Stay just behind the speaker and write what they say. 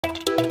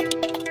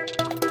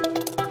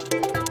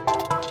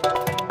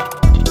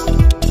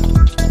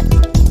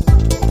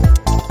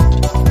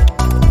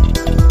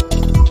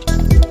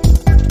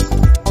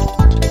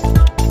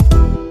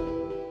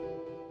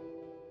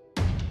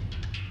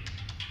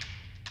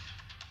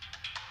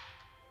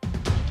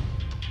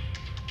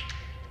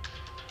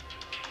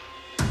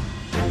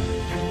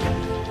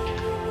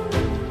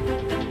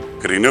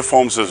Karino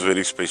Farms is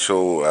very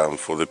special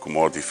for the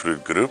commodity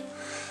fruit group.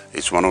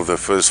 It's one of the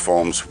first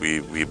farms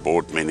we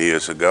bought many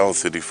years ago,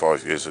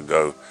 35 years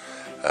ago.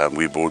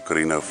 We bought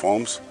Karino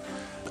Farms.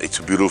 It's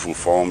a beautiful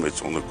farm.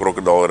 It's on the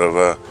Crocodile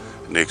River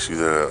next to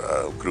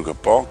the Kruger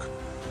Park.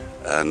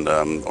 And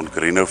on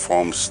Karino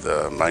Farms,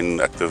 the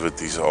main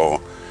activities are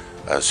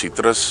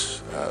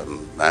citrus,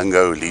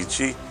 mango,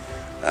 lychee,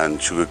 and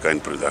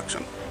sugarcane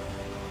production.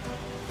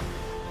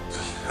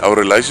 Our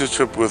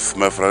relationship with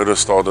Mevrouw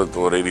started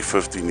already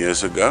 15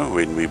 years ago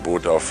when we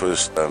bought our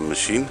first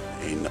machine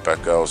in a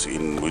pack house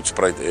in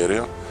Hoedspruit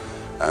area.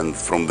 And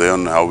from there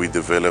on how we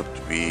developed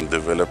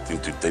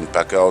into 10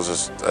 pack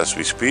houses as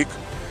we speak.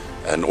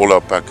 And all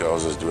our pack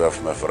houses do have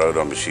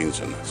Mevrouw machines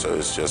in it. So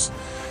it's just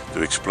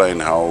to explain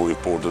how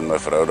important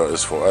Mevrouw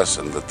is for us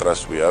and the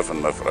trust we have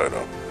in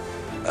Mevrouw.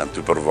 And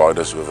to provide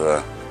us with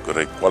a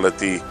correct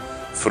quality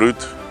fruit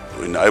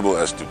to enable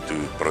us to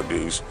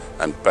produce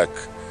and pack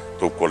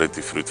top quality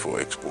fruit for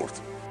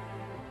export.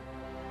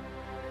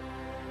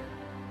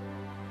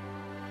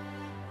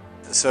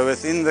 So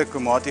within the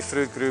commodity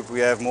fruit group we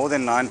have more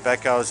than 9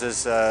 pack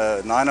houses,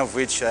 9 of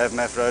which have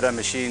Mevrouw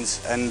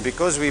machines, and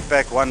because we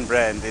pack one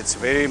brand, it's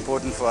very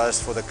important for us,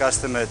 for the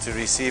customer, to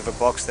receive a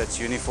box that's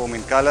uniform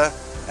in color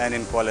and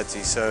in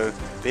quality. So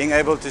being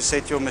able to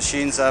set your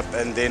machines up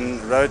and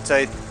then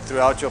rotate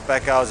throughout your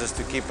pack houses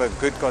to keep a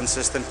good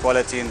consistent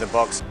quality in the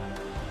box.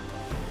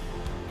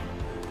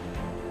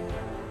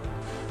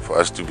 For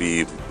us to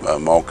be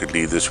market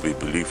leaders, we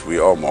believe we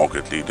are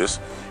market leaders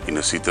in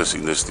the citrus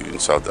industry in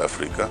South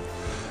Africa.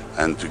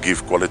 And to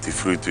give quality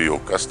fruit to your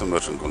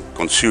customers and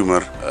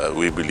consumer,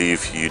 we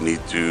believe you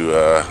need to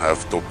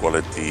have top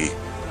quality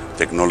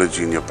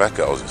technology in your pack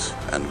houses.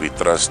 And we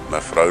trust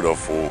Mevrouw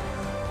for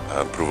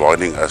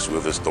providing us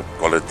with this top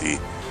quality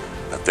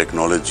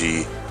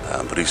technology,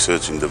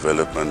 research and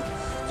development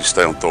to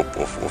stay on top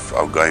of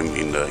our game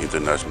in the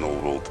international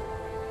world.